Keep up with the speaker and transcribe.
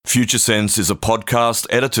Future Sense is a podcast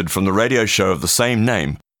edited from the radio show of the same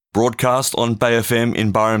name, broadcast on Bay FM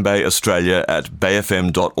in Byron Bay, Australia at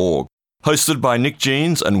bayfm.org. Hosted by Nick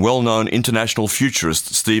Jeans and well-known international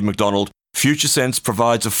futurist Steve McDonald, Future Sense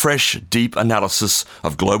provides a fresh, deep analysis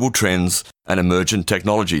of global trends and emergent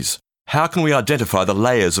technologies. How can we identify the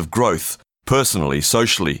layers of growth, personally,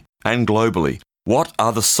 socially, and globally? What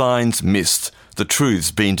are the signs missed, the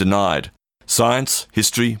truths being denied? Science,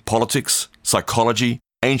 history, politics, psychology,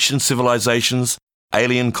 ancient civilizations,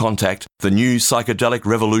 alien contact, the new psychedelic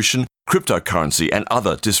revolution, cryptocurrency and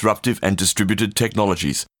other disruptive and distributed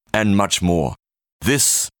technologies, and much more.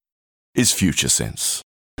 This is Future Sense.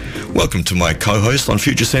 Welcome to my co-host on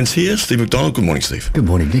Future Sense here, Steve McDonald. Good morning, Steve. Good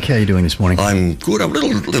morning, Nick. How are you doing this morning? I'm good. I'm a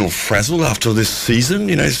little frazzled after this season.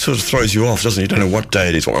 You know, it sort of throws you off, doesn't it? You don't know what day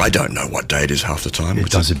it is. Well, I don't know what day it is half the time. It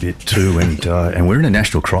does a bit too, and we're in a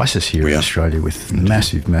national crisis here in Australia with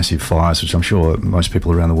massive fires, which I'm sure most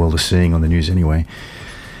people around the world are seeing on the news anyway.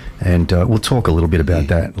 And we'll talk a little bit about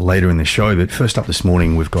that later in the show. But first up this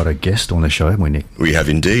morning, we've got a guest on the show, haven't we, Nick? We have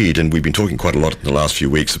indeed. And we've been talking quite a lot in the last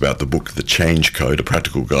few weeks about the book, The Change Code, A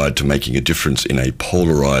Practical Guide to Making a Difference in a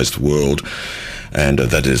Polarised World. And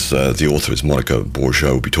that is, the author is Monica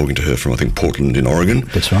Bourgeau. We'll be talking to her from, I think, Portland in Oregon.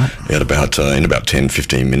 That's right. In about 10,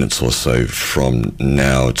 15 minutes or so from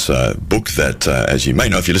now. It's a book that, as you may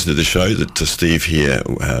know if you listen to the show, that Steve here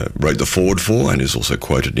wrote the foreword for and is also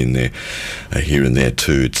quoted in there, here and there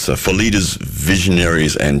too. It's for leaders,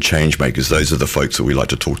 visionaries and change makers. Those are the folks that we like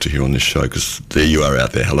to talk to here on this show, because there you are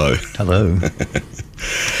out there. Hello. Hello.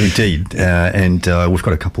 Indeed, and we've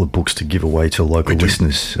got a couple of books to give away to local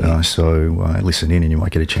listeners, so listen in and you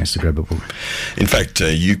might get a chance to grab a book. In fact,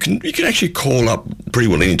 you can actually call up pretty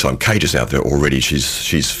well anytime. Kate is out there already.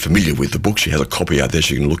 She's familiar with the book. She has a copy out there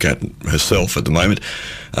she can look at herself at the moment.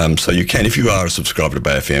 So you can, if you are a subscriber to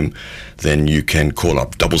Bay FM, then you can call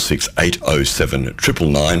up 66807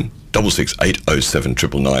 999.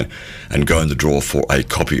 66807 999 and go in the draw for a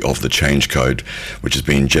copy of The Change Code, which has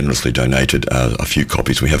been generously donated. A few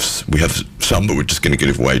copies. We have some, but we're just going to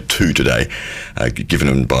give away 2 today, given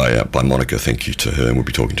them by Monica. Thank you to her, and we'll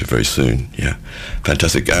be talking to her very soon. Yeah,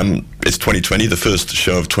 fantastic. It's 2020, the first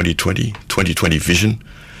show of 2020 vision.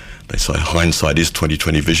 They say hindsight is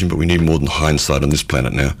 2020 vision, but we need more than hindsight on this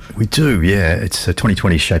planet now. We do, yeah. It's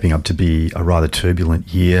 2020 is shaping up to be a rather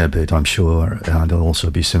turbulent year, but I'm sure there'll also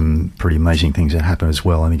be some pretty amazing things that happen as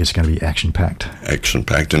well. I think it's going to be action-packed.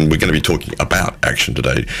 Action-packed, and we're going to be talking about action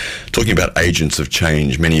today, talking about agents of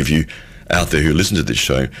change. Many of you out there who listen to this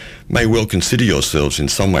show may well consider yourselves in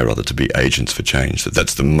some way or other to be agents for change.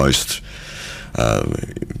 That's the most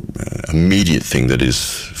immediate thing that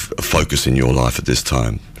is a focus in your life at this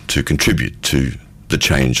time, to contribute to the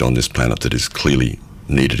change on this planet that is clearly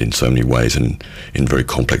needed in so many ways and in very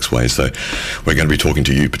complex ways. So we're going to be talking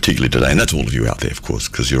to you particularly today, and that's all of you out there, of course,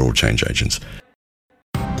 because you're all change agents.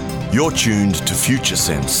 You're tuned to Future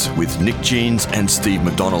Sense with Nick Jeans and Steve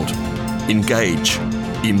McDonald. Engage,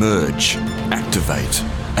 emerge, activate,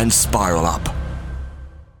 and spiral up.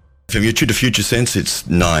 If you're tuned to Future Sense, it's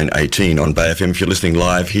 9:18 on Bay FM. If you're listening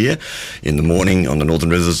live here in the morning on the Northern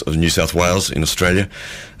Rivers of New South Wales in Australia,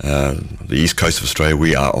 the east coast of Australia,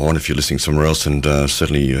 we are on. If you're listening somewhere else, and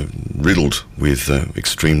certainly riddled with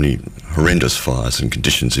extremely horrendous fires and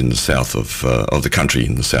conditions in the south of the country,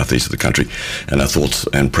 in the southeast of the country, and our thoughts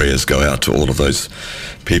and prayers go out to all of those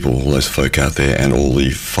people, all those folk out there, and all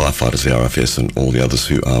the firefighters, the RFS, and all the others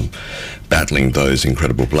who are battling those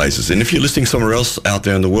incredible blazes. And if you're listening somewhere else out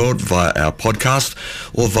there in the world via our podcast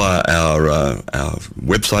or via our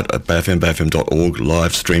website at bayfm.org,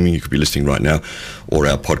 live streaming, you could be listening right now, or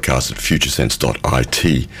our podcast at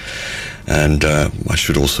futuresense.it. And I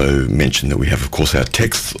should also mention that we have, of course, our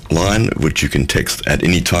text line, which you can text at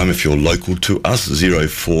any time if you're local to us,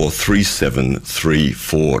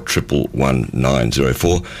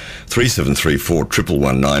 0437341119,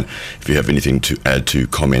 0437341119, if you have anything to add to,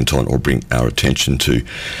 comment on, or bring our attention to.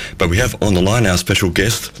 But we have on the line our special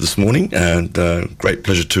guest this morning, and great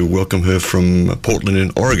pleasure to welcome her from Portland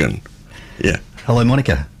in Oregon. Yeah. Hello,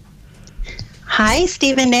 Monica. Hi,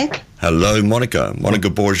 Steve and Nick. Hello, Monica. Monica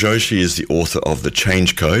Bourgeau, she is the author of The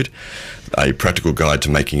Change Code, a practical guide to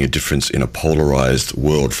making a difference in a polarised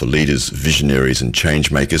world for leaders, visionaries and change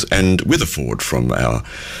makers, and with a foreword from our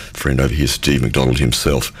friend over here, Steve McDonald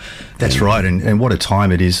himself. That's right, and what a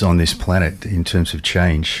time it is on this planet in terms of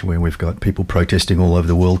change, where we've got people protesting all over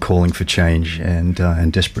the world calling for change and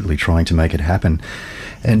desperately trying to make it happen.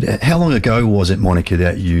 And how long ago was it, Monica,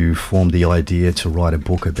 that you formed the idea to write a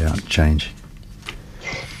book about change?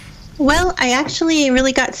 Well, I actually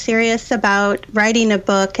really got serious about writing a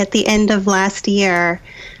book at the end of last year.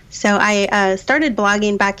 So I started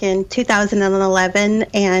blogging back in 2011,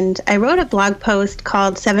 and I wrote a blog post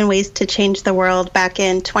called 7 Ways to Change the World back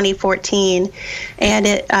in 2014, and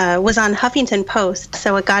it was on Huffington Post,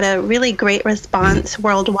 so it got a really great response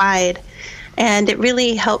worldwide. And it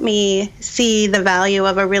really helped me see the value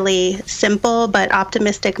of a really simple but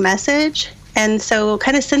optimistic message. And so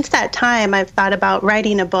kind of since that time, I've thought about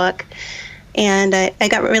writing a book. And I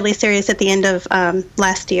got really serious at the end of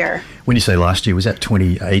last year. When you say last year, was that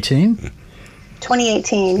 2018?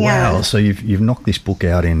 2018, yeah. Wow, so you've knocked this book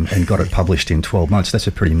out and got it published in 12 months. That's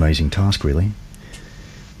a pretty amazing task, really.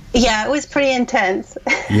 Yeah, it was pretty intense.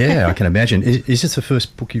 Yeah, I can imagine. Is this the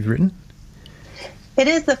first book you've written? It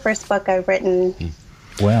is the first book I've written.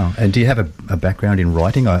 Wow. And do you have a background in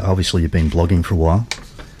writing? Obviously, you've been blogging for a while.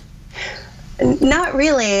 Not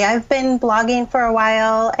really. I've been blogging for a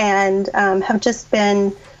while and have just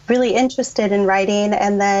been really interested in writing.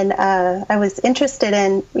 And then I was interested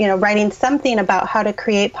in, writing something about how to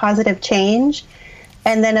create positive change.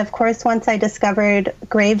 And then, of course, once I discovered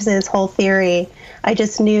Graves's whole theory, I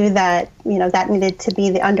just knew that, that needed to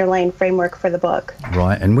be the underlying framework for the book.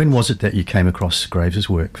 Right. And when was it that you came across Graves's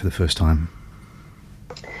work for the first time?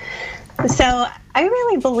 So I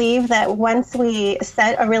really believe that once we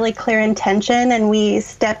set a really clear intention and we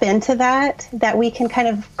step into that we can kind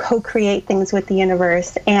of co-create things with the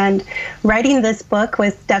universe. And writing this book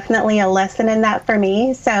was definitely a lesson in that for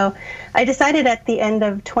me. So I decided at the end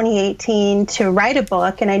of 2018 to write a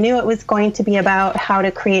book, and I knew it was going to be about how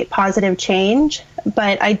to create positive change,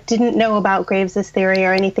 but I didn't know about Graves's theory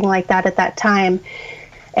or anything like that at that time.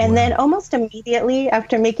 And then almost immediately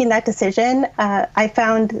after making that decision, I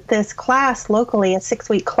found this class locally, a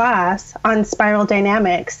 6-week class on spiral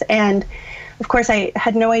dynamics. And of course, I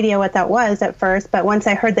had no idea what that was at first, but once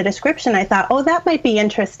I heard the description, I thought, oh, that might be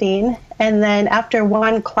interesting. And then after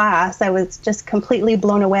one class, I was just completely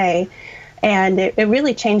blown away. And it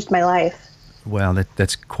really changed my life. Wow,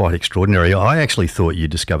 that's quite extraordinary. I actually thought you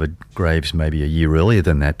discovered Graves maybe a year earlier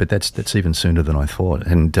than that, but that's even sooner than I thought.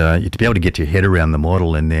 And to be able to get your head around the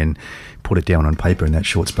model and then put it down on paper in that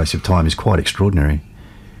short space of time is quite extraordinary.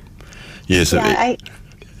 Yes, I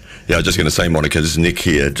was just going to say, Monica, this is Nick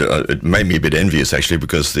here. It made me a bit envious, actually,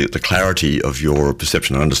 because the clarity of your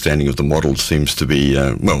perception and understanding of the model seems to be,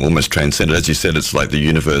 almost transcendent. As you said, it's like the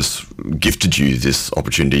universe gifted you this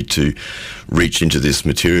opportunity to reach into this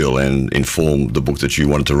material and inform the book that you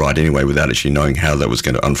wanted to write anyway without actually knowing how that was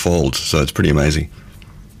going to unfold. So it's pretty amazing.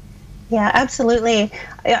 Yeah, absolutely.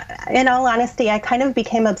 In all honesty, I kind of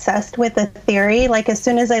became obsessed with the theory. Like as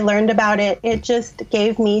soon as I learned about it, it just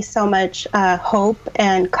gave me so much hope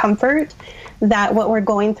and comfort that what we're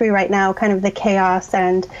going through right now, kind of the chaos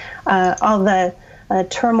and all the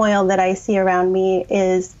turmoil that I see around me,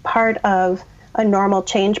 is part of a normal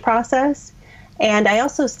change process. And I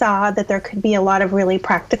also saw that there could be a lot of really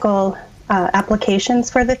practical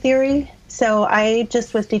applications for the theory. So I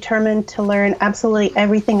just was determined to learn absolutely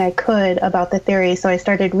everything I could about the theory. So I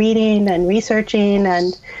started reading and researching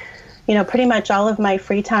and, pretty much all of my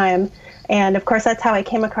free time. And of course, that's how I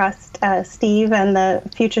came across Steve and the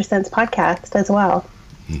Future Sense podcast as well.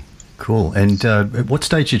 Cool. And at what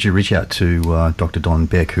stage did you reach out to Dr. Don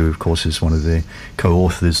Beck, who, of course, is one of the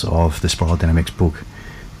co-authors of the Spiral Dynamics book?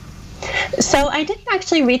 So I didn't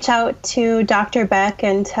actually reach out to Dr. Beck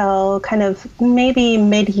until kind of maybe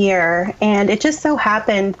mid-year, and it just so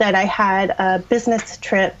happened that I had a business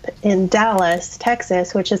trip in Dallas,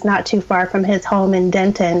 Texas, which is not too far from his home in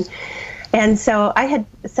Denton. And so I had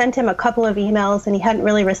sent him a couple of emails and he hadn't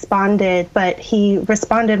really responded, but he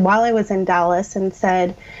responded while I was in Dallas and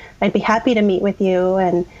said, I'd be happy to meet with you,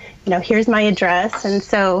 and here's my address. And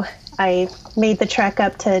so I made the trek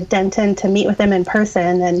up to Denton to meet with him in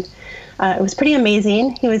person, and it was pretty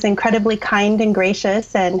amazing. He was incredibly kind and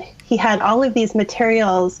gracious, and he had all of these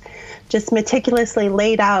materials just meticulously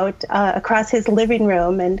laid out across his living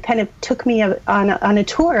room, and kind of took me on a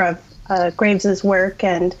tour of Graves's work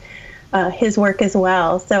and his work as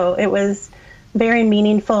well. So it was very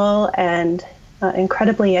meaningful and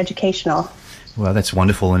incredibly educational. Well, that's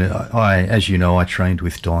wonderful. And as you know, I trained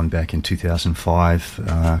with Don back in 2005,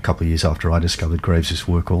 a couple of years after I discovered Graves's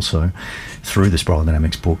work also, through the Spiral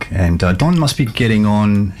Dynamics book. And Don must be getting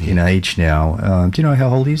on in age now. Do you know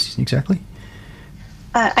how old he is exactly?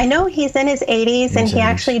 I know he's in his 80s, and he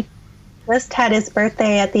actually just had his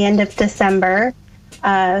birthday at the end of December.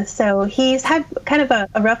 So he's had kind of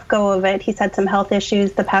a rough go of it. He's had some health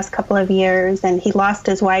issues the past couple of years, and he lost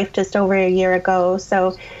his wife just over a year ago.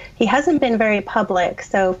 So he hasn't been very public.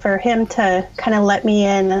 So for him to kind of let me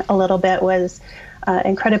in a little bit was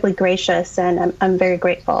incredibly gracious, and I'm very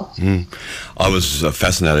grateful. I was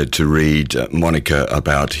fascinated to read, Monica,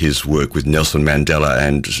 about his work with Nelson Mandela,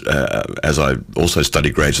 and as I also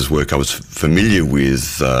studied Graves' work, I was familiar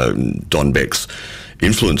with Don Beck's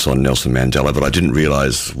influence on Nelson Mandela, but I didn't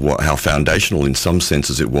realise how foundational in some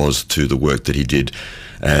senses it was to the work that he did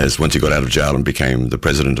as once he got out of jail and became the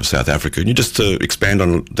president of South Africa. Can you just expand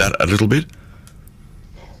on that a little bit?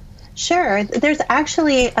 Sure. There's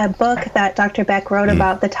actually a book that Dr. Beck wrote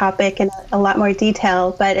about the topic in a lot more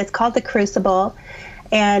detail, but it's called The Crucible.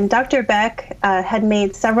 And Dr. Beck had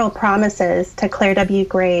made several promises to Clare W.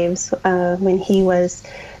 Graves when he was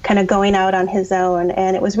kind of going out on his own.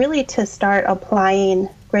 And it was really to start applying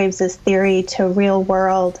Graves's theory to real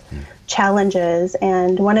world challenges.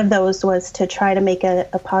 And one of those was to try to make a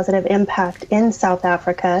positive impact in South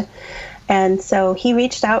Africa. And so he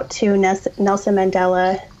reached out to Nelson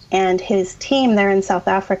Mandela and his team there in South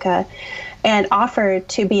Africa and offered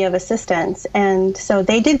to be of assistance. And so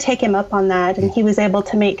they did take him up on that, and he was able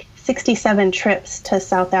to make 67 trips to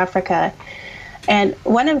South Africa. And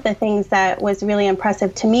one of the things that was really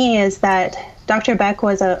impressive to me is that Dr. Beck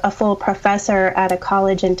was a full professor at a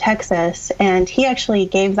college in Texas, and he actually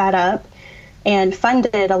gave that up and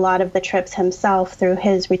funded a lot of the trips himself through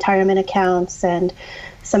his retirement accounts and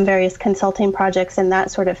some various consulting projects and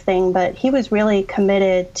that sort of thing. But he was really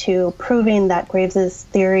committed to proving that Graves's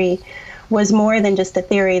theory was more than just a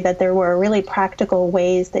theory, that there were really practical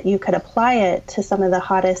ways that you could apply it to some of the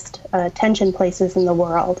hottest tension places in the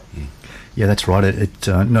world. Yeah, that's right. It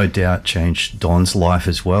no doubt changed Don's life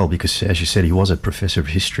as well, because, as you said, he was a professor of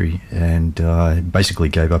history and basically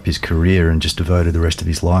gave up his career and just devoted the rest of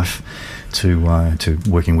his life to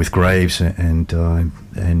working with Graves and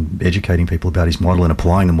educating people about his model and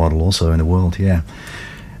applying the model also in the world. Yeah,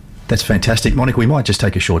 that's fantastic. Monica, we might just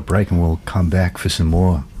take a short break and we'll come back for some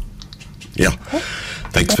more. Yeah.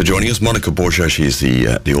 Thanks for joining us. Monica Bourgeot, she is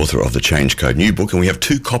the author of the Change Code new book, and we have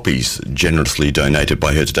 2 copies generously donated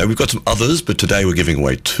by her today. We've got some others, but today we're giving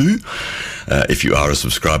away 2. If you are a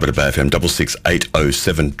subscriber to Bay FM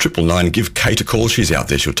 6680799, give Kate a call. She's out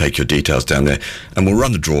there. She'll take your details down there, and we'll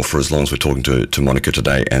run the draw for as long as we're talking to Monica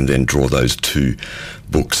today, and then draw those 2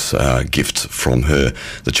 books, gifts from her.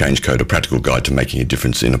 The Change Code, A Practical Guide to Making a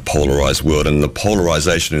Difference in a Polarised World. And the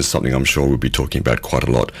polarisation is something I'm sure we'll be talking about quite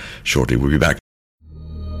a lot shortly. We'll be back.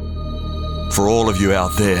 For all of you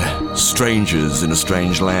out there, strangers in a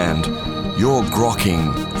strange land, you're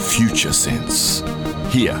grokking Future Sense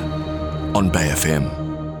here on Bay FM.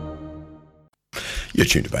 You're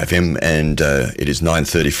tuned to Bay FM, and it is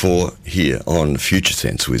 9:34 here on Future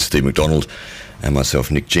Sense with Steve McDonald and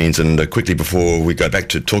myself, Nick Jeans. And quickly before we go back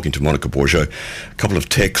to talking to Monica Bourgeot, a couple of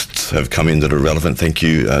texts have come in that are relevant. Thank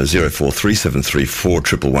you.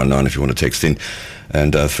 0437341119 if you want to text in.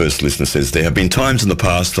 And first listener says, there have been times in the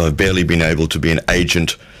past I've barely been able to be an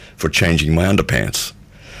agent for changing my underpants,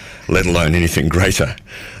 let alone anything greater.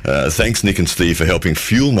 Thanks, Nick and Steve, for helping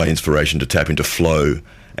fuel my inspiration to tap into flow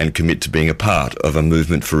and commit to being a part of a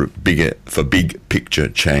movement for big picture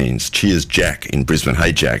change. Cheers, Jack in Brisbane.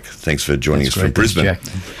 Hey, Jack. Thanks for joining us from Brisbane. Jack.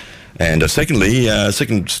 And secondly,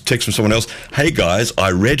 second text from someone else. Hey, guys,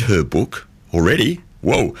 I read her book already.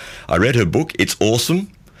 Whoa. I read her book. It's awesome.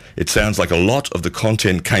 It sounds like a lot of the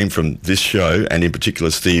content came from this show, and in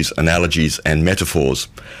particular Steve's analogies and metaphors.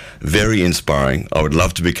 Very inspiring. I would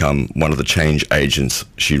love to become one of the change agents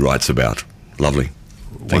she writes about. Lovely.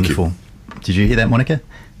 Thank Wonderful. you. Did you hear that, Monica?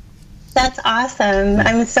 That's awesome.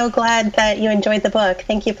 I'm so glad that you enjoyed the book.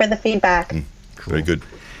 Thank you for the feedback. Cool. Very good.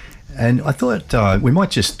 And I thought we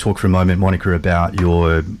might just talk for a moment, Monica, about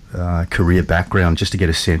your career background, just to get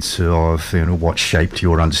a sense of what shaped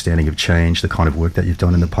your understanding of change, the kind of work that you've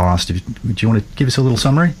done in the past. Do you want to give us a little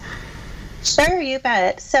summary? Sure, you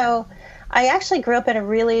bet. So I actually grew up in a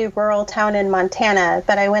really rural town in Montana,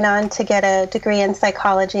 but I went on to get a degree in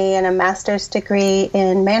psychology and a master's degree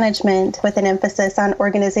in management with an emphasis on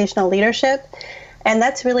organizational leadership. And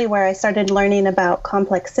that's really where I started learning about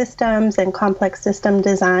complex systems and complex system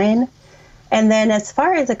design. And then as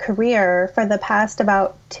far as a career, for the past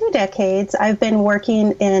about 2 decades, I've been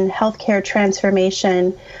working in healthcare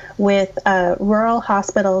transformation with rural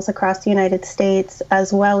hospitals across the United States,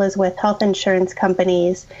 as well as with health insurance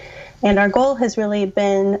companies. And our goal has really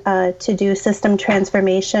been to do system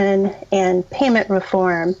transformation and payment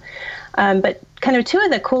reform. But kind of 2 of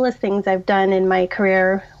the coolest things I've done in my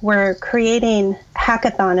career were creating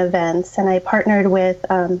hackathon events, and I partnered with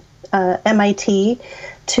MIT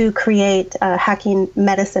to create hacking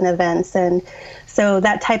medicine events. And so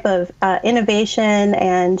that type of innovation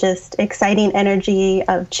and just exciting energy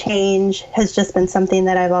of change has just been something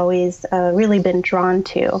that I've always really been drawn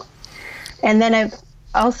to. And then I've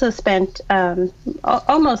also spent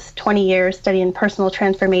almost 20 years studying personal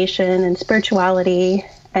transformation and spirituality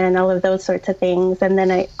and all of those sorts of things. And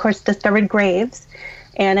then I, of course, discovered Graves.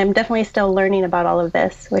 And I'm definitely still learning about all of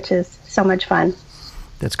this, which is so much fun.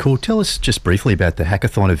 That's cool. Tell us just briefly about the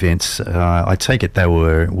hackathon events. I take it they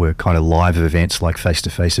were kind of live events, like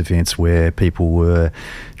face-to-face events where people were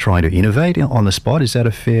trying to innovate on the spot. Is that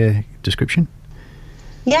a fair description?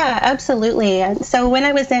 Yeah, absolutely. So when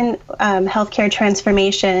I was in healthcare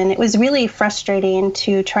transformation, it was really frustrating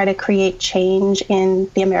to try to create change in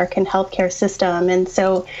the American healthcare system. And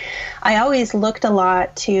so I always looked a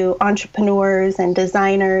lot to entrepreneurs and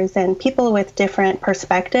designers and people with different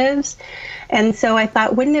perspectives. And so I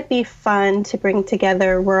thought, wouldn't it be fun to bring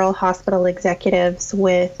together rural hospital executives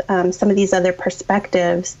with some of these other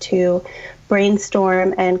perspectives to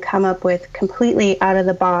brainstorm and come up with completely out of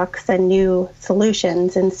the box and new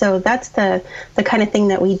solutions. And so that's the kind of thing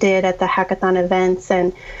that we did at the hackathon events.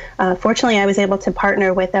 And fortunately, I was able to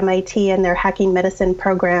partner with MIT and their hacking medicine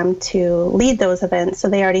program to lead those events. So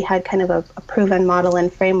they already had kind of a proven model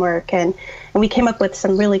and framework. And we came up with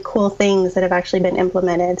some really cool things that have actually been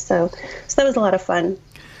implemented. So that was a lot of fun.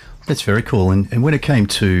 That's very cool. And when it came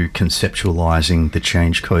to conceptualizing the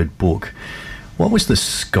Change Code book, what was the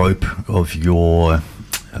scope of your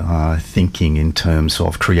thinking in terms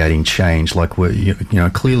of creating change? Like,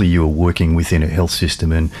 clearly you were working within a health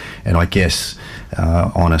system, and I guess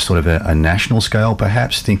on a sort of a national scale,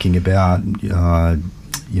 perhaps thinking about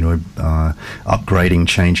upgrading,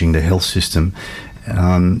 changing the health system.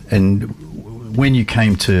 And when you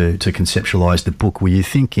came to conceptualize the book, were you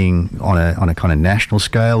thinking on a kind of national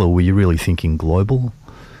scale, or were you really thinking global?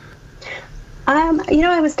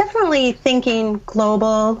 I was definitely thinking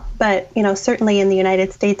global, but, certainly in the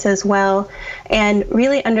United States as well, and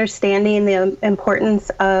really understanding the importance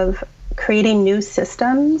of creating new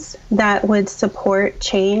systems that would support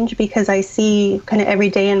change, because I see kind of every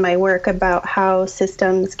day in my work about how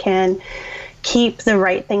systems can keep the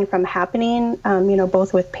right thing from happening,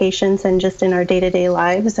 both with patients and just in our day-to-day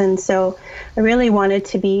lives. And so I really wanted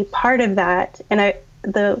to be part of that. And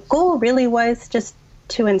the goal really was just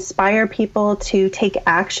to inspire people to take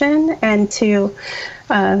action and to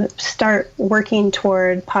start working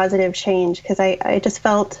toward positive change, because I just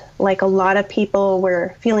felt like a lot of people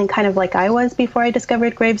were feeling kind of like I was before I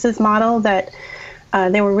discovered Graves's model, that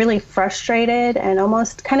they were really frustrated and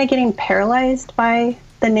almost kind of getting paralyzed by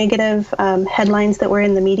the negative headlines that were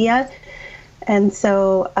in the media. And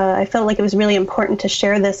so I felt like it was really important to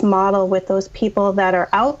share this model with those people that are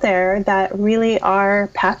out there that really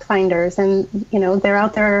are pathfinders, and, they're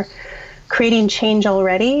out there creating change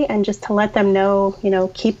already, and just to let them know,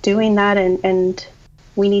 keep doing that, and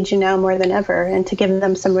we need you now more than ever, and to give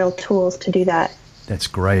them some real tools to do that. That's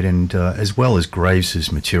great. And as well as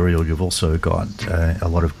Graves's material, you've also got a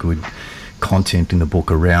lot of good content in the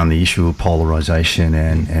book around the issue of polarization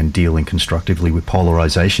and dealing constructively with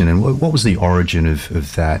polarization. And what was the origin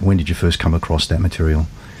of that? When did you first come across that material?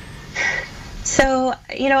 So,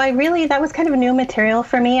 that was kind of new material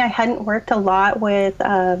for me. I hadn't worked a lot with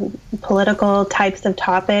political types of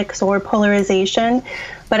topics or polarization,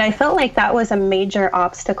 but I felt like that was a major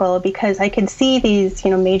obstacle, because I could see these,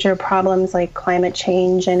 major problems like climate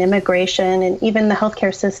change and immigration and even the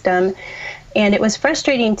healthcare system. And it was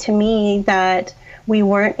frustrating to me that we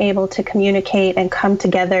weren't able to communicate and come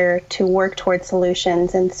together to work towards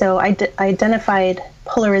solutions. And so I identified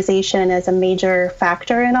polarization as a major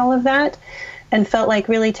factor in all of that, and felt like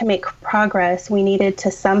really to make progress, we needed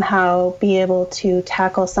to somehow be able to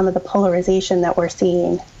tackle some of the polarization that we're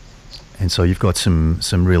seeing. And so you've got some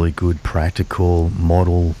really good practical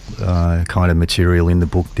model kind of material in the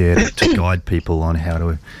book there to guide people on how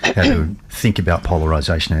to think about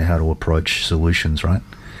polarization and how to approach solutions, right?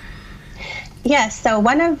 Yes. So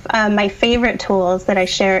one of my favorite tools that I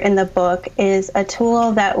share in the book is a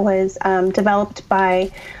tool that was developed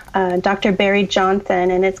by Dr. Barry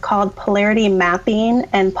Johnson, and it's called polarity mapping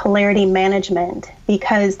and polarity management,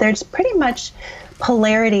 because there's pretty much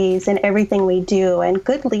polarities in everything we do, and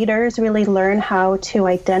good leaders really learn how to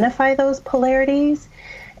identify those polarities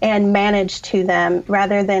and manage to them,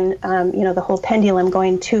 rather than the whole pendulum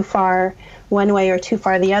going too far one way or too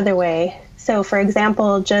far the other way. So for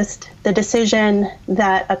example, just the decision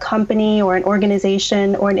that a company or an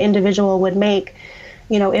organization or an individual would make,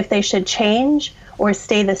 if they should change or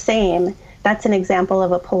stay the same, that's an example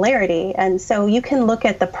of a polarity. And so you can look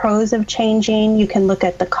at the pros of changing, you can look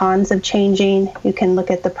at the cons of changing, you can look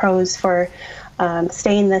at the pros for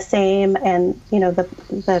staying the same, and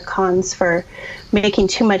the cons for making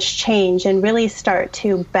too much change, and really start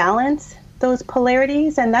to balance those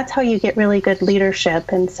polarities. And that's how you get really good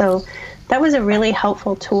leadership. And so that was a really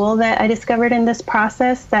helpful tool that I discovered in this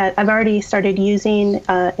process that I've already started using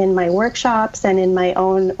in my workshops and in my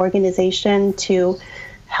own organization to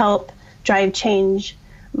help drive change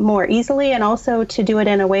more easily, and also to do it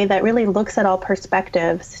in a way that really looks at all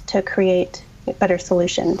perspectives to create better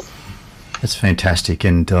solutions. That's fantastic.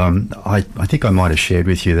 And I think I might have shared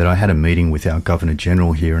with you that I had a meeting with our Governor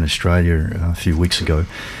General here in Australia a few weeks ago,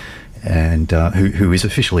 and who is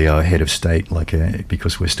officially our head of state,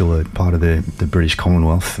 because we're still a part of the British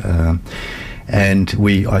Commonwealth. And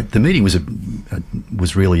the meeting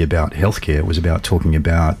was really about healthcare. It was about talking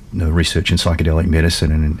about research in psychedelic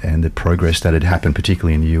medicine and the progress that had happened,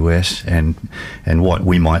 particularly in the US, and what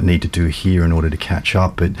we might need to do here in order to catch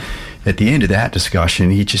up. But at the end of that discussion,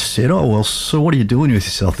 he just said, "Oh, well, so what are you doing with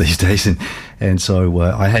yourself these days?" And so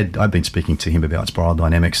I've been speaking to him about spiral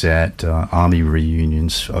dynamics at Army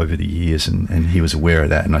reunions over the years, and he was aware of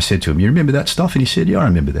that. And I said to him, "You remember that stuff?" And he said, "Yeah, I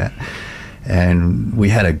remember that." And we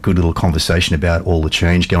had a good little conversation about all the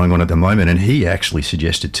change going on at the moment, and he actually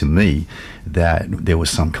suggested to me that there was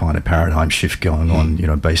some kind of paradigm shift going on,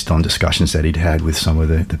 based on discussions that he'd had with some of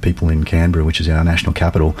the people in Canberra, which is our national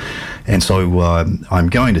capital. And so I'm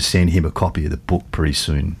going to send him a copy of the book pretty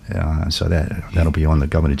soon, so that'll be on the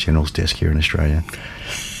Governor General's desk here in Australia.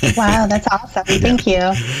 Wow, that's awesome. Thank you.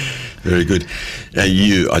 Very good.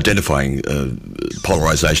 You identifying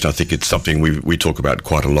polarization, I think it's something we talk about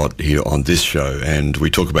quite a lot here on this show, and we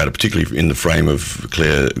talk about it particularly in the frame of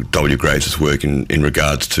Claire W. Graves' work in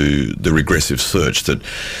regards to the regressive search that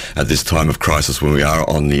at this time of crisis when we are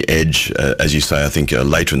on the edge, as you say, I think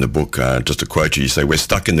later in the book, just to quote you say, "We're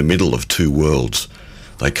stuck in the middle of two worlds.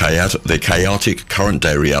 The chaotic current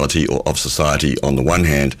day reality of society on the one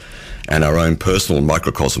hand and our own personal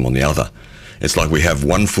microcosm on the other. It's like we have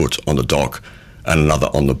one foot on the dock and another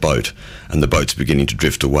on the boat, and the boat's beginning to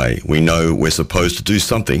drift away. We know we're supposed to do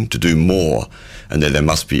something, to do more, and there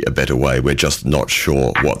must be a better way. We're just not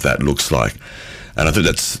sure what that looks like." And I think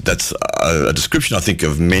that's a description, I think,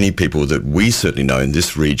 of many people that we certainly know in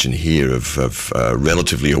this region here of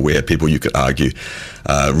relatively aware people, you could argue,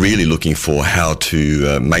 really looking for how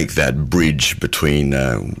to make that bridge between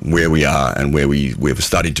where we are and where we're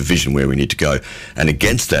starting to vision where we need to go. And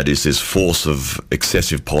against that is this force of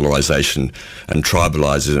excessive polarization and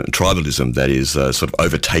tribalism that is sort of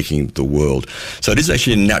overtaking the world. So it is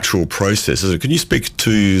actually a natural process. Can you speak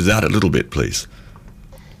to that a little bit, please?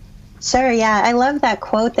 Sure, yeah. I love that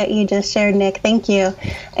quote that you just shared, Nick. Thank you.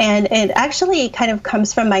 And it actually kind of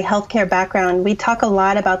comes from my healthcare background. We talk a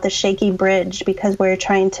lot about the shaky bridge because we're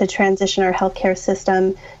trying to transition our healthcare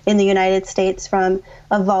system in the United States from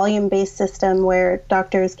a volume-based system where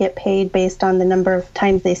doctors get paid based on the number of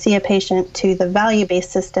times they see a patient to the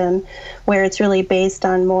value-based system where it's really based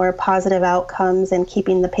on more positive outcomes and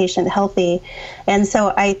keeping the patient healthy. And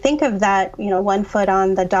so I think of that, one foot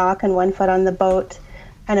on the dock and one foot on the boat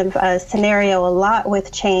kind of a scenario a lot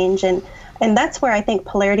with change. And that's where I think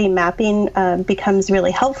polarity mapping becomes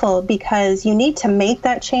really helpful because you need to make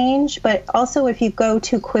that change. But also if you go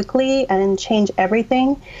too quickly and change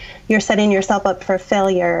everything, you're setting yourself up for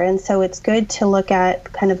failure. And so it's good to look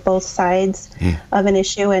at kind of both sides of an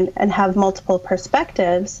issue and have multiple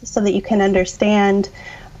perspectives so that you can understand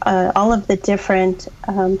all of the different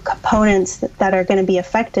components that are going to be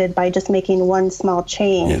affected by just making one small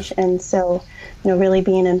change. Yes. And so, really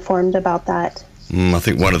being informed about that. I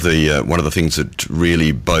think one of the things that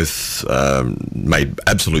really both made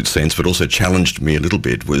absolute sense, but also challenged me a little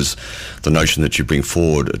bit, was the notion that you bring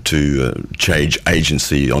forward to change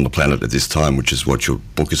agency on the planet at this time, which is what your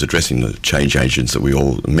book is addressing. The change agents that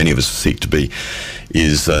many of us seek to be,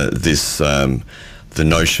 is the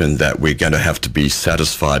notion that we're going to have to be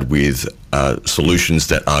satisfied with solutions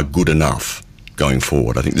that are good enough going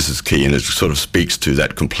forward. I think this is key, and it sort of speaks to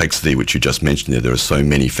that complexity which you just mentioned there. There are so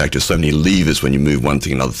many factors, so many levers. When you move one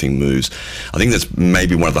thing, another thing moves. I think that's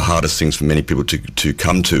maybe one of the hardest things for many people to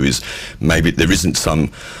come to, is maybe there isn't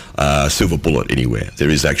some silver bullet anywhere. There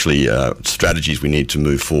is actually strategies we need to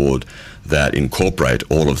move forward that incorporate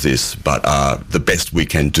all of this, but are the best we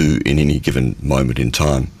can do in any given moment in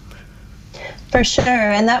time. For sure.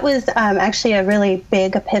 And that was actually a really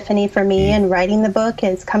big epiphany for me in writing the book,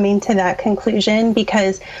 is coming to that conclusion,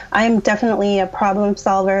 because I'm definitely a problem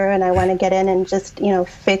solver and I want to get in and just,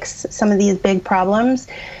 fix some of these big problems.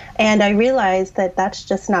 And I realized that that's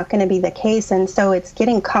just not going to be the case. And so it's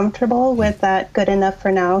getting comfortable with that good enough for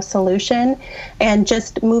now solution and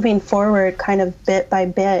just moving forward kind of bit by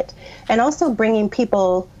bit, and also bringing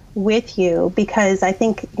people with you, because I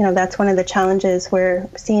think, that's one of the challenges we're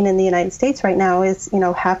seeing in the United States right now is,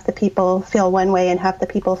 half the people feel one way and half the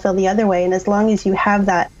people feel the other way. And as long as you have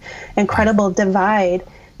that incredible divide,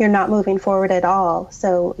 you're not moving forward at all.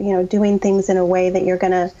 So, doing things in a way that you're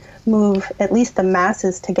going to move at least the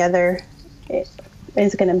masses together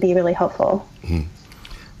is going to be really helpful.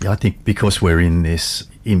 Yeah, I think because we're in this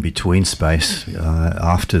in-between space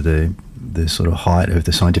after the sort of height of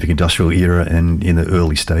the scientific industrial era and in the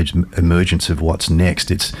early stage emergence of what's next,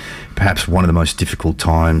 it's perhaps one of the most difficult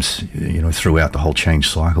times, throughout the whole change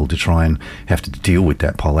cycle to try and have to deal with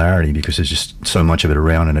that polarity, because there's just so much of it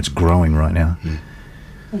around and it's growing right now.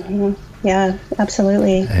 Mm-hmm. Yeah,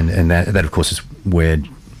 absolutely. And that of course is where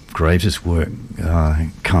Graves's work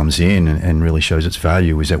comes in and really shows its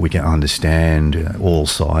value, is that we can understand all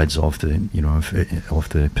sides of the,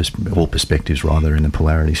 all perspectives rather in the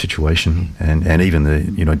polarity situation, and even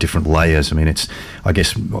the, different layers. I mean, I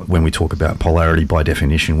guess when we talk about polarity, by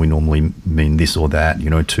definition, we normally mean this or that,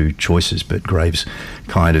 two choices, but Graves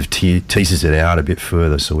kind of teases it out a bit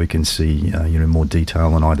further so we can see, more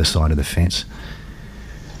detail on either side of the fence.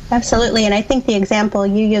 Absolutely, and I think the example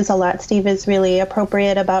you use a lot, Steve, is really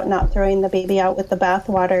appropriate about not throwing the baby out with the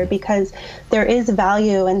bathwater, because there is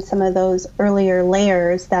value in some of those earlier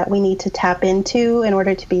layers that we need to tap into in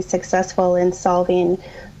order to be successful in solving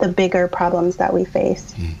the bigger problems that we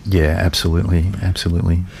face. Yeah, absolutely.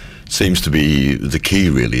 Seems to be the key,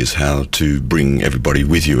 really, is how to bring everybody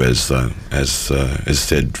with you, as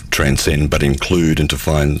said, transcend but include, and to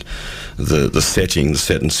find the set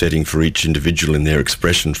and setting for each individual in their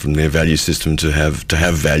expression from their value system to have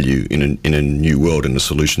value in a new world, in a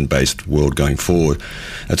solution-based world going forward.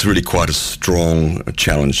 That's really quite a strong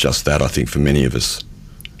challenge, just that, I think, for many of us.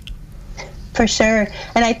 For sure.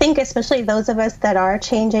 And I think especially those of us that are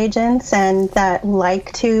change agents and that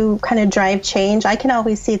like to kind of drive change, I can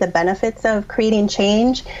always see the benefits of creating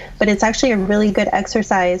change, but it's actually a really good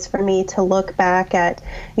exercise for me to look back at,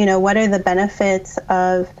 what are the benefits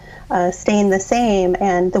of staying the same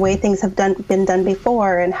and the way things have been done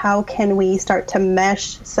before, and how can we start to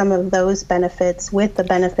mesh some of those benefits with the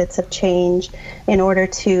benefits of change in order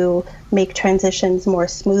to make transitions more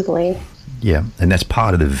smoothly. Yeah, and that's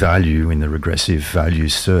part of the value in the regressive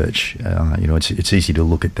values search. It's easy to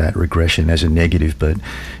look at that regression as a negative, but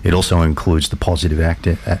it also includes the positive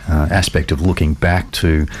aspect of looking back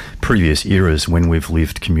to previous eras when we've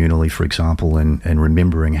lived communally, for example, and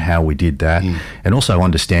remembering how we did that, and also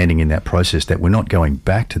understanding in that process that we're not going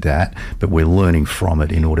back to that, but we're learning from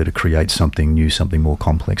it in order to create something new, something more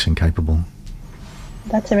complex and capable.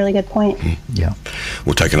 That's a really good point. Yeah.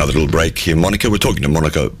 We'll take another little break here, Monica. We're talking to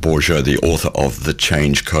Monica Bourgeault, the author of The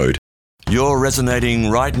Change Code. You're resonating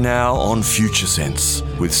right now on Future Sense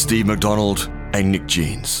with Steve McDonald and Nick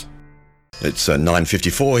Jeans. It's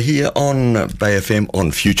 9:54 here on Bay FM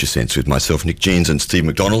on Future Sense with myself, Nick Jeans, and Steve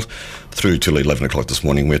McDonald. Through till 11 o'clock this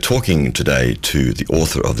morning, we're talking today to the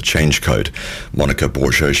author of The Change Code, Monica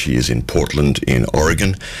Bourgeault. She is in Portland in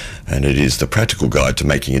Oregon, and it is the practical guide to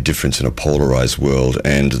making a difference in a polarized world.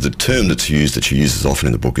 And the term that she uses often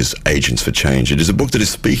in the book is agents for change. It is a book that is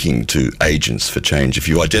speaking to agents for change. If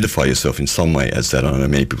you identify yourself in some way as that, I know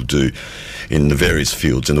many people do, in the various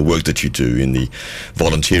fields, in the work that you do, in the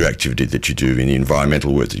volunteer activity that you do, in the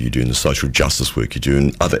environmental work that you do, in the social justice work you do,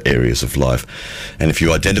 in other areas of life. And if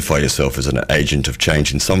you identify yourself as an agent of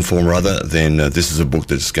change in some form or other, then this is a book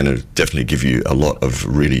that's going to definitely give you a lot of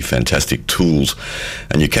really fantastic tools.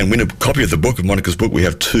 And you can win a copy of the book, of Monica's book. We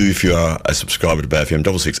have two. If you are a subscriber to Bay FM,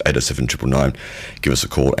 66807 give us a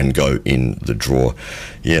call and go in the draw.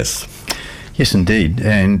 Yes, indeed.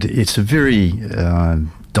 And it's a very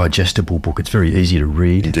digestible book. It's very easy to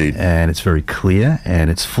read. Indeed. And it's very clear, and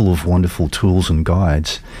it's full of wonderful tools and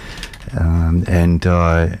guides.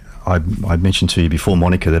 I mentioned to you before,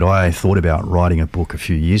 Monica, that I thought about writing a book a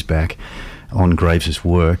few years back on Graves's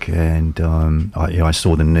work, and I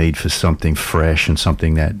saw the need for something fresh and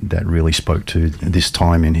something that really spoke to this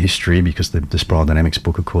time in history, because the Spiral Dynamics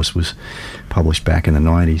book, of course, was published back in the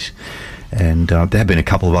 90s. And there have been a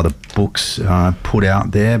couple of other books put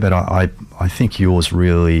out there, but I think yours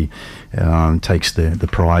really takes the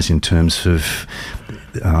prize in terms of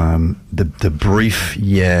the brief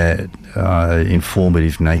yet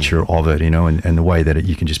informative nature of it, and the way that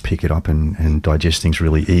you can just pick it up and digest things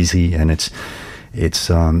really easy, and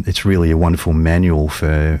it's really a wonderful manual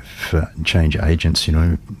for change agents,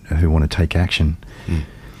 who want to take action.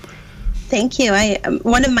 Thank you.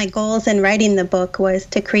 One of my goals in writing the book was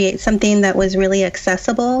to create something that was really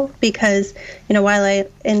accessible, because, while I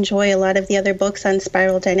enjoy a lot of the other books on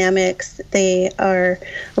spiral dynamics, they are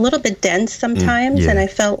a little bit dense sometimes, and I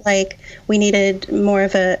felt like we needed more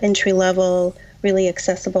of an entry-level really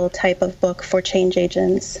accessible type of book for change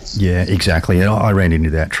agents. Yeah, exactly. And I ran into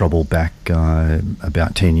that trouble back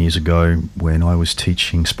about 10 years ago when I was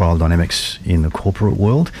teaching spiral dynamics in the corporate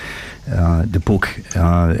world. The book,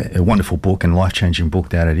 a wonderful book and life-changing book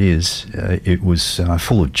that it is, it was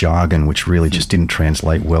full of jargon which really just didn't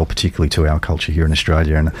translate well, particularly to our culture here in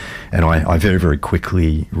Australia. And I very, very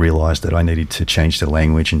quickly realised that I needed to change the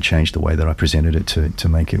language and change the way that I presented it to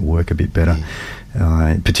make it work a bit better.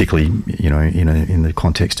 Particularly, in the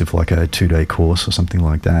context of like a 2-day course or something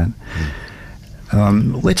like that.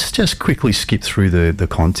 Let's just quickly skip through the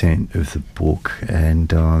content of the book and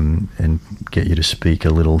get you to speak a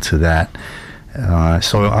little to that.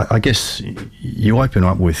 So I guess you open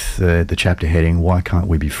up with the chapter heading, "Why Can't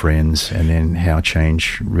We Be Friends?" and then how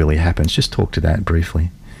change really happens. Just talk to that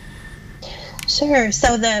briefly. Sure.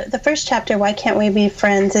 So the first chapter, Why Can't We Be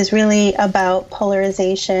Friends, is really about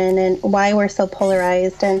polarization and why we're so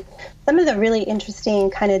polarized. And some of the really interesting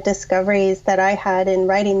kind of discoveries that I had in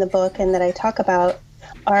writing the book and that I talk about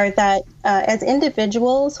are that as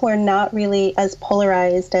individuals, we're not really as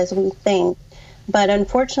polarized as we think. But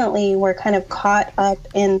unfortunately, we're kind of caught up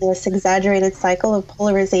in this exaggerated cycle of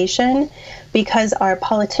polarization because our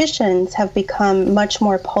politicians have become much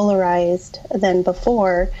more polarized than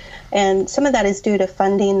before. And some of that is due to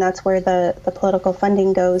funding. That's where the political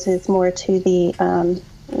funding goes, is more to the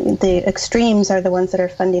extremes are the ones that are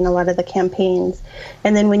funding a lot of the campaigns.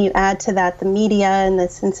 And then when you add to that the media and the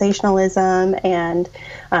sensationalism and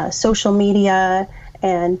social media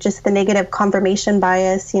and just the negative confirmation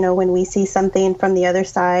bias, when we see something from the other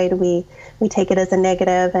side, we take it as a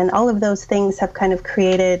negative. And all of those things have kind of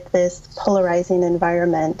created this polarizing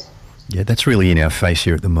environment. Yeah, that's really in our face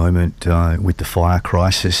here at the moment with the fire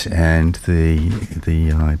crisis and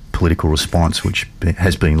the political response, which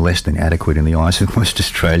has been less than adequate in the eyes of most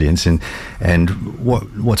Australians. And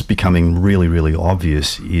what's becoming really, really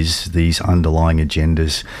obvious is these underlying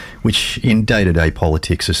agendas, which in day-to-day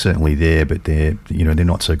politics are certainly there, but they're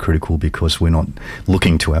not so critical because we're not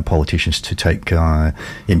looking to our politicians to take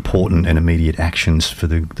important and immediate actions for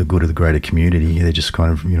the good of the greater community. They're just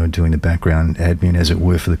kind of doing the background admin, as it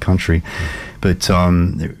were, for the country. But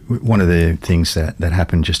one of the things that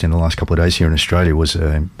happened just in the last couple of days here in Australia was,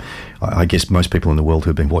 I guess most people in the world who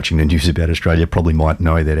have been watching the news about Australia probably might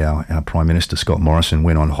know that our Prime Minister, Scott Morrison,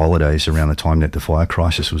 went on holidays around the time that the fire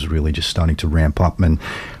crisis was really just starting to ramp up. And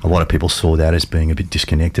a lot of people saw that as being a bit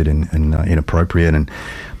disconnected and inappropriate.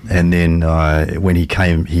 And then when he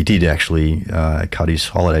came, he did actually cut his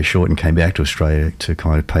holiday short and came back to Australia to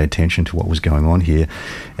kind of pay attention to what was going on here.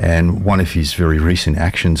 And one of his very recent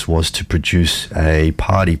actions was to produce a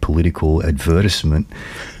party political advertisement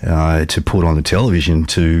to put on the television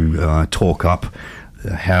to talk up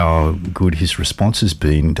how good his response has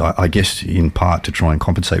been, I guess in part to try and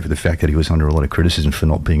compensate for the fact that he was under a lot of criticism for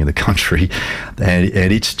not being in the country. And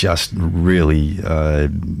it's just really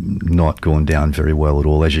not gone down very well at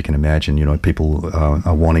all. As you can imagine, people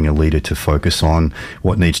are wanting a leader to focus on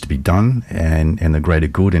what needs to be done and the greater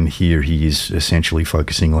good. And here he is essentially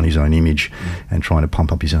focusing on his own image and trying to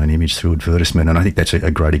pump up his own image through advertisement. And I think that's a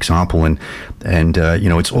great example. And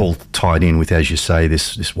it's all tied in with, as you say,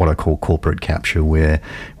 this what I call corporate capture, where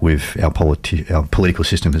our political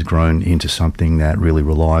system has grown into something that really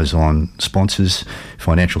relies on sponsors,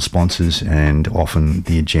 financial sponsors, and often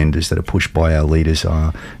the agendas that are pushed by our leaders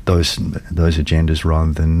are those agendas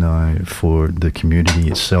rather than for the community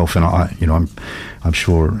itself. And I'm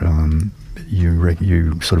sure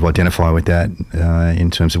you sort of identify with that in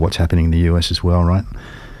terms of what's happening in the US as well, right?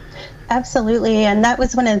 Absolutely. And that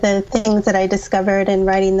was one of the things that I discovered in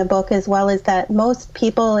writing the book as well, is that most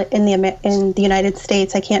people in the United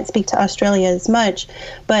States, I can't speak to Australia as much,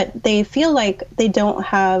 but they feel like they don't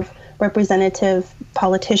have representative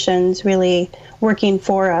politicians really working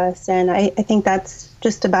for us. And I think that's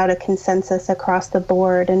just about a consensus across the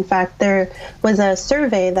board. In fact, there was a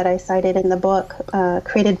survey that I cited in the book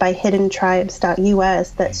created by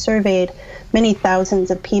hiddentribes.us that surveyed many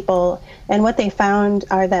thousands of people. And what they found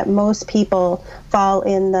are that most people fall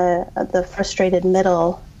in the frustrated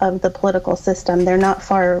middle of the political system. They're not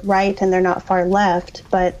far right and they're not far left,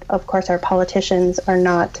 but of course our politicians are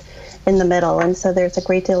not in the middle. And so there's a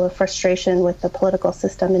great deal of frustration with the political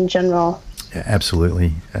system in general. Yeah,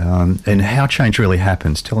 absolutely. And how change really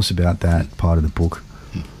happens. Tell us about that part of the book.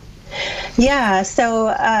 Yeah, so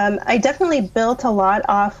I definitely built a lot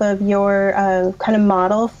off of your kind of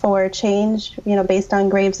model for change, based on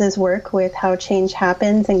Graves's work with how change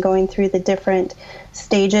happens and going through the different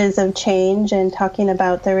stages of change and talking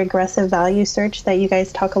about the regressive value search that you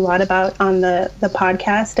guys talk a lot about on the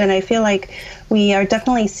podcast. And I feel like we are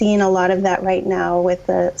definitely seeing a lot of that right now with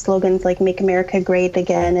the slogans like Make America Great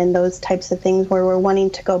Again and those types of things, where we're wanting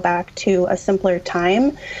to go back to a simpler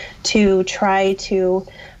time to try to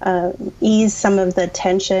ease some of the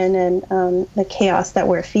tension and the chaos that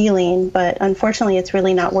we're feeling. But unfortunately, it's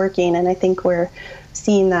really not working. And I think we're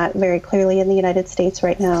seeing that very clearly in the United States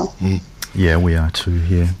right now. Yeah, we are too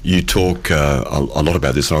here. You talk a lot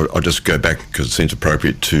about this, and I'll just go back because it seems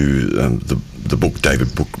appropriate to the book,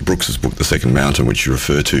 David Brooks's book, The Second Mountain, which you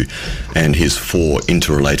refer to, and his 4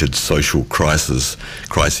 interrelated social crises.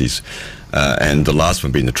 And the last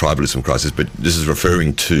one being the tribalism crisis, but this is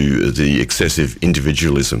referring to the excessive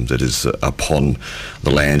individualism that is upon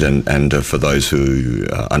the land, and for those who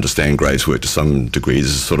understand Graves' work to some degree,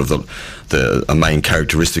 this is sort of a main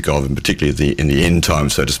characteristic of, and particularly in the end time,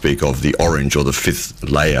 so to speak, of the orange or the 5th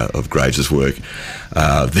layer of Graves' work.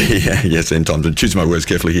 Yes, end times, and choose my words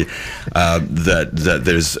carefully here. That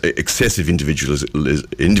there's excessive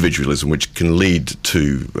individualism, which can lead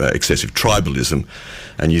to excessive tribalism.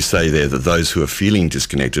 And you say there that those who are feeling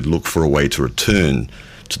disconnected look for a way to return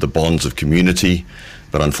to the bonds of community.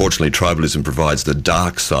 But unfortunately, tribalism provides the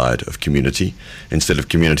dark side of community. Instead of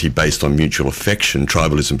community based on mutual affection,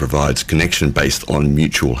 tribalism provides connection based on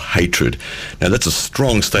mutual hatred. Now, that's a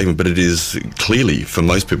strong statement, but it is clearly, for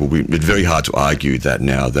most people, it's very hard to argue that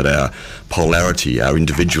now, that our polarity, our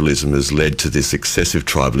individualism has led to this excessive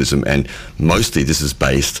tribalism, and mostly this is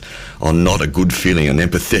based on not a good feeling, an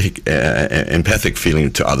empathic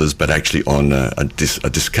feeling to others, but actually on a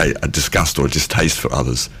disgust or a distaste for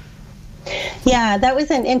others. Yeah, that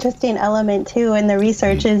was an interesting element too in the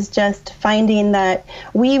research, is just finding that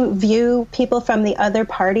we view people from the other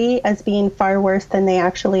party as being far worse than they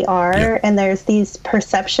actually are. Yeah. And there's these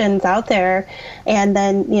perceptions out there. And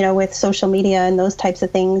then, with social media and those types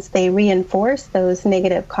of things, they reinforce those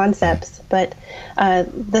negative concepts. But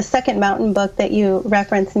the Second Mountain book that you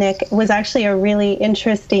referenced, Nick, was actually a really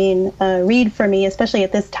interesting read for me, especially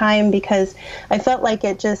at this time, because I felt like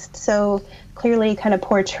it just so clearly kind of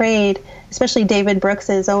portrayed, especially David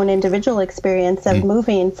Brooks's own individual experience of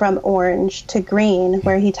moving from orange to green,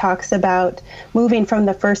 where he talks about moving from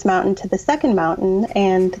the first mountain to the second mountain.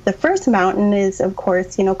 And the first mountain is, of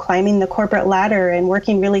course, climbing the corporate ladder and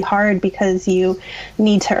working really hard because you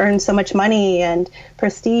need to earn so much money and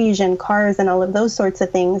prestige and cars and all of those sorts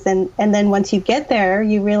of things. And then once you get there,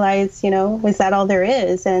 you realize, is that all there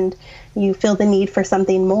is? And you feel the need for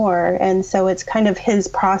something more. And so it's kind of his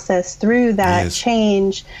process through that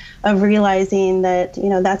change of realizing that,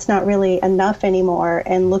 that's not really enough anymore,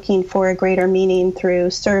 and looking for a greater meaning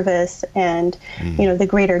through service and, the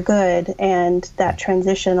greater good, and that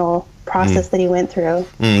transitional process that he went through.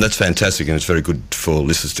 That's fantastic, and it's very good for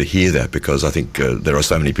listeners to hear that, because I think there are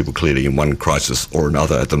so many people clearly in one crisis or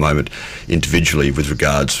another at the moment, individually, with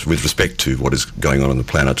respect to what is going on the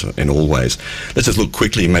planet in all ways. Let's just look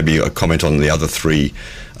quickly, maybe a comment on the other 3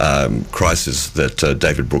 crises that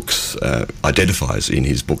David Brooks identifies in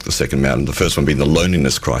his book, The Second Mountain. The first one being the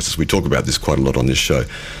loneliness crisis. We talk about this quite a lot on this show.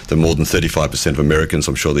 That more than 35% of Americans,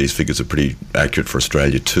 I'm sure these figures are pretty accurate for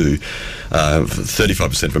Australia too,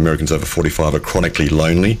 35% of Americans over 45 are chronically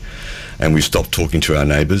lonely, and we've stopped talking to our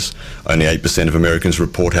neighbours. Only 8% of Americans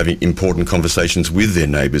report having important conversations with their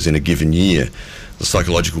neighbours in a given year. The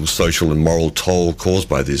psychological, social and moral toll caused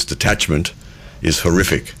by this detachment is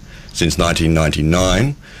horrific. Since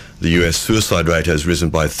 1999, the US suicide rate has risen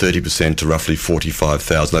by 30% to roughly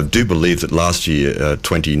 45,000. I do believe that last year,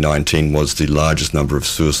 2019, was the largest number of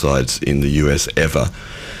suicides in the US ever.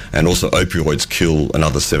 And also opioids kill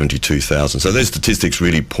another 72,000. So those statistics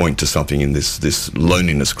really point to something in this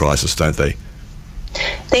loneliness crisis, don't they?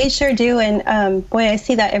 They sure do. And boy, I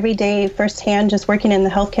see that every day firsthand, just working in the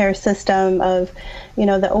healthcare system, of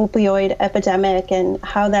the opioid epidemic and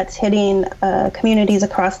how that's hitting communities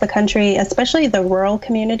across the country, especially the rural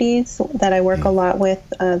communities that I work a lot with,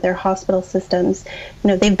 their hospital systems.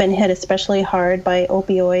 They've been hit especially hard by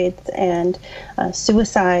opioids and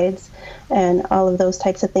suicides and all of those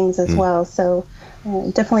types of things as well. So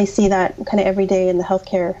definitely see that kind of every day in the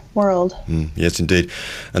healthcare world. Yes, indeed.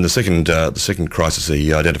 And the second crisis that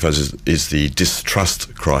he identifies is the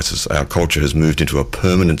distrust crisis. Our culture has moved into a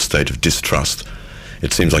permanent state of distrust.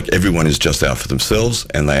 It seems like everyone is just out for themselves,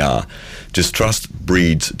 and they are. Distrust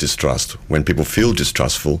breeds distrust. When people feel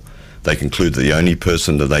distrustful, they conclude that the only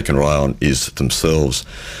person that they can rely on is themselves.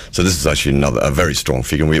 So this is actually a very strong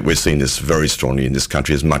figure. And we're seeing this very strongly in this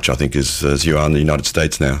country, as much, I think, as you are in the United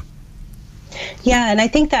States now. Yeah, and I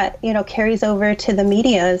think that, carries over to the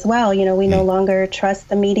media as well. We no longer trust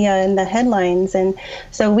the media and the headlines. And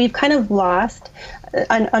so we've kind of lost,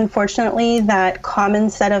 unfortunately, that common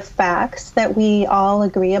set of facts that we all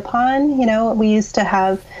agree upon. We used to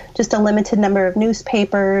have just a limited number of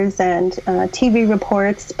newspapers and TV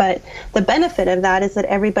reports, but the benefit of that is that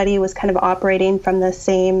everybody was kind of operating from the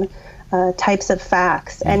same types of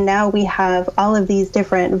facts. And now we have all of these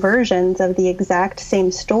different versions of the exact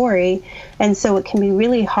same story. And so it can be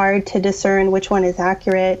really hard to discern which one is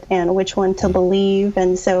accurate and which one to believe.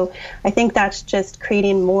 And so I think that's just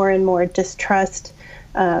creating more and more distrust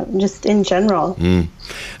just in general. And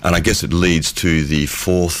I guess it leads to the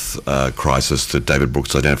fourth crisis that David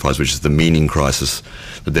Brooks identifies, which is the meaning crisis,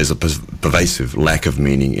 that there's a pervasive lack of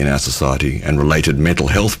meaning in our society, and related mental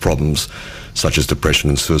health problems such as depression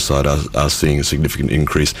and suicide are seeing a significant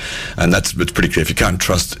increase. And it's pretty clear. If you can't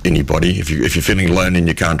trust anybody, if you're feeling alone and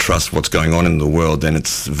you can't trust what's going on in the world, then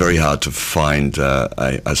it's very hard to find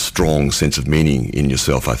a strong sense of meaning in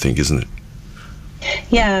yourself, I think, isn't it?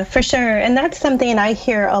 Yeah, for sure. And that's something I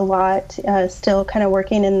hear a lot, still kind of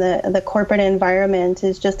working in the corporate environment,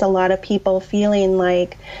 is just a lot of people feeling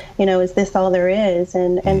like, is this all there is?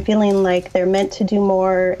 And feeling like they're meant to do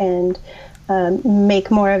more and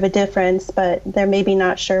make more of a difference, but they're maybe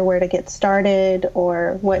not sure where to get started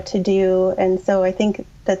or what to do. And so I think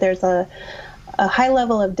that there's a high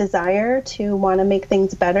level of desire to want to make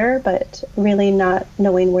things better, but really not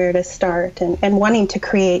knowing where to start and wanting to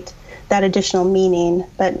create that additional meaning,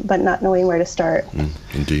 but not knowing where to start.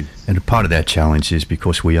 Indeed. And part of that challenge is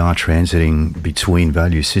because we are transiting between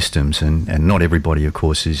value systems, and not everybody, of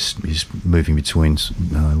course, is moving between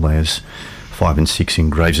layers 5 and 6 in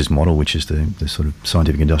Graves' model, which is the sort of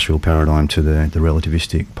scientific industrial paradigm, to the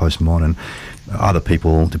relativistic postmodern. Other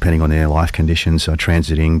people, depending on their life conditions, are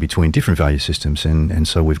transiting between different value systems, and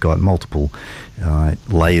so we've got multiple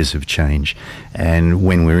layers of change. And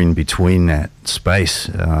when we're in between that space,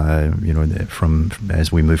 from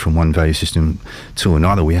as we move from one value system to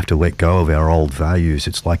another, we have to let go of our old values.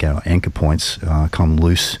 It's like our anchor points come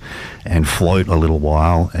loose and float a little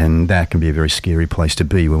while, and that can be a very scary place to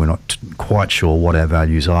be, where we're not quite sure what our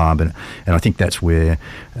values are. And I think that's where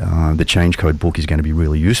the Change Code book is going to be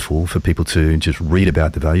really useful for people to just read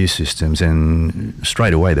about the value systems, and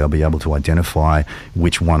straight away they'll be able to identify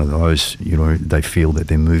which one of those they feel that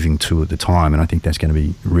they're moving to at the time. And I think that's going to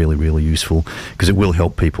be really, really useful, because it will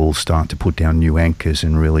help people start to put down new anchors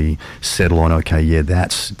and really settle on, okay, yeah,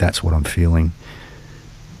 that's what I'm feeling.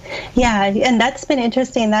 Yeah, and that's been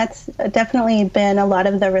interesting. That's definitely been a lot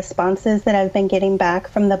of the responses that I've been getting back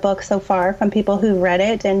from the book so far, from people who read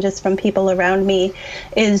it and just from people around me,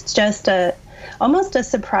 is just almost a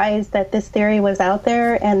surprise that this theory was out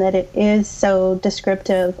there and that it is so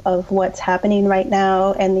descriptive of what's happening right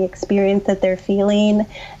now and the experience that they're feeling.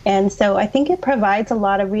 And so I think it provides a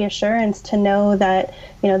lot of reassurance to know that,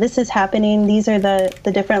 this is happening, these are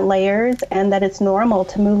the different layers, and that it's normal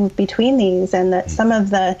to move between these, and that some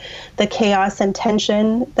of the chaos and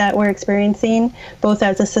tension that we're experiencing, both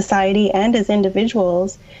as a society and as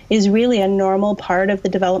individuals, is really a normal part of the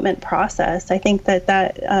development process. I think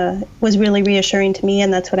that was really reassuring to me,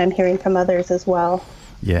 and that's what I'm hearing from others as well.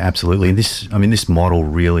 Yeah, absolutely. And this model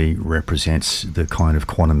really represents the kind of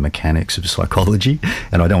quantum mechanics of psychology.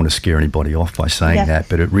 And I don't want to scare anybody off by saying that,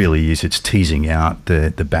 but it really is. It's teasing out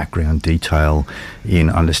the background detail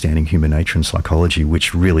in understanding human nature and psychology,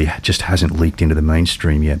 which really just hasn't leaked into the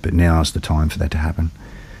mainstream yet. But now is the time for that to happen.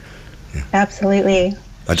 Yeah. Absolutely.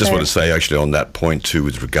 I just want to say, actually, on that point too,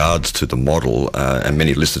 with regards to the model, and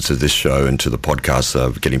many listeners to this show and to the podcast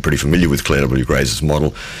are getting pretty familiar with Claire W. Graves'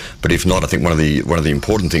 model. But if not, I think one of the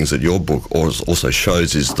important things that your book also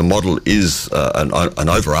shows is the model is an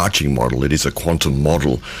overarching model. It is a quantum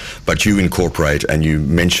model, but you incorporate and you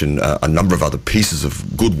mention a number of other pieces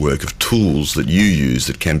of good work, of tools that you use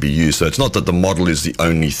that can be used. So it's not that the model is the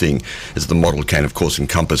only thing. It's the model can, of course,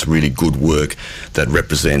 encompass really good work that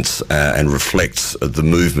represents and reflects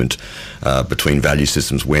the movement between value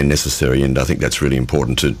systems where necessary, and I think that's really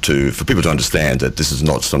important for people to understand that this is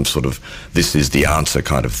not some sort of this is the answer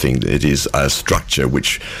kind of thing. It is a structure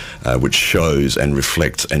which shows and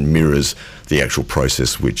reflects and mirrors the actual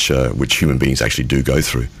process which human beings actually do go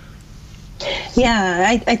through.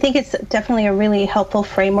 Yeah, I think it's definitely a really helpful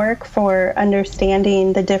framework for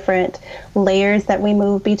understanding the different layers that we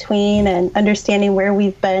move between and understanding where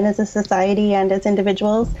we've been as a society and as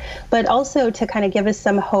individuals, but also to kind of give us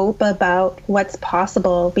some hope about what's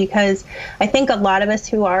possible, because I think a lot of us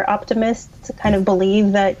who are optimists kind of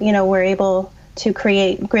believe that, we're able to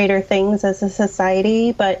create greater things as a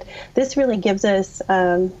society, but this really gives us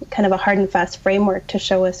kind of a hard and fast framework to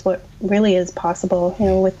show us what really is possible,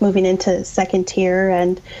 with moving into second tier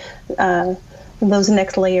and those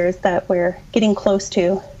next layers that we're getting close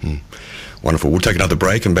to. Wonderful. We'll take another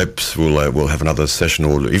break, and perhaps we'll have another session,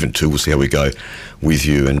 or even two. We'll see how we go with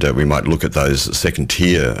you, and we might look at those second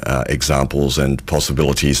tier examples and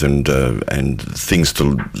possibilities, and things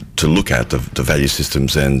to look at, the value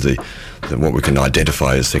systems and the what we can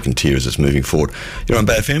identify as second tier as it's moving forward. You're on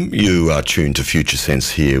Bay FM. You are tuned to Future Sense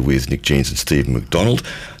here with Nick Jeans and Stephen McDonald.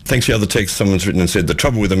 Thanks for the other text. Someone's written and said the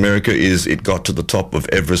trouble with America is it got to the top of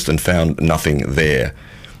Everest and found nothing there.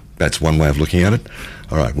 That's one way of looking at it.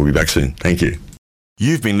 All right, we'll be back soon. Thank you.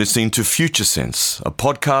 You've been listening to Future Sense, a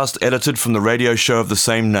podcast edited from the radio show of the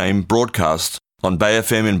same name, broadcast on Bay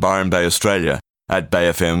FM in Byron Bay, Australia, at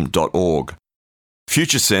bayfm.org.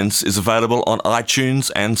 Future Sense is available on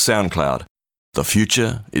iTunes and SoundCloud. The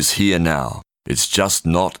future is here now. It's just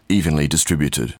not evenly distributed.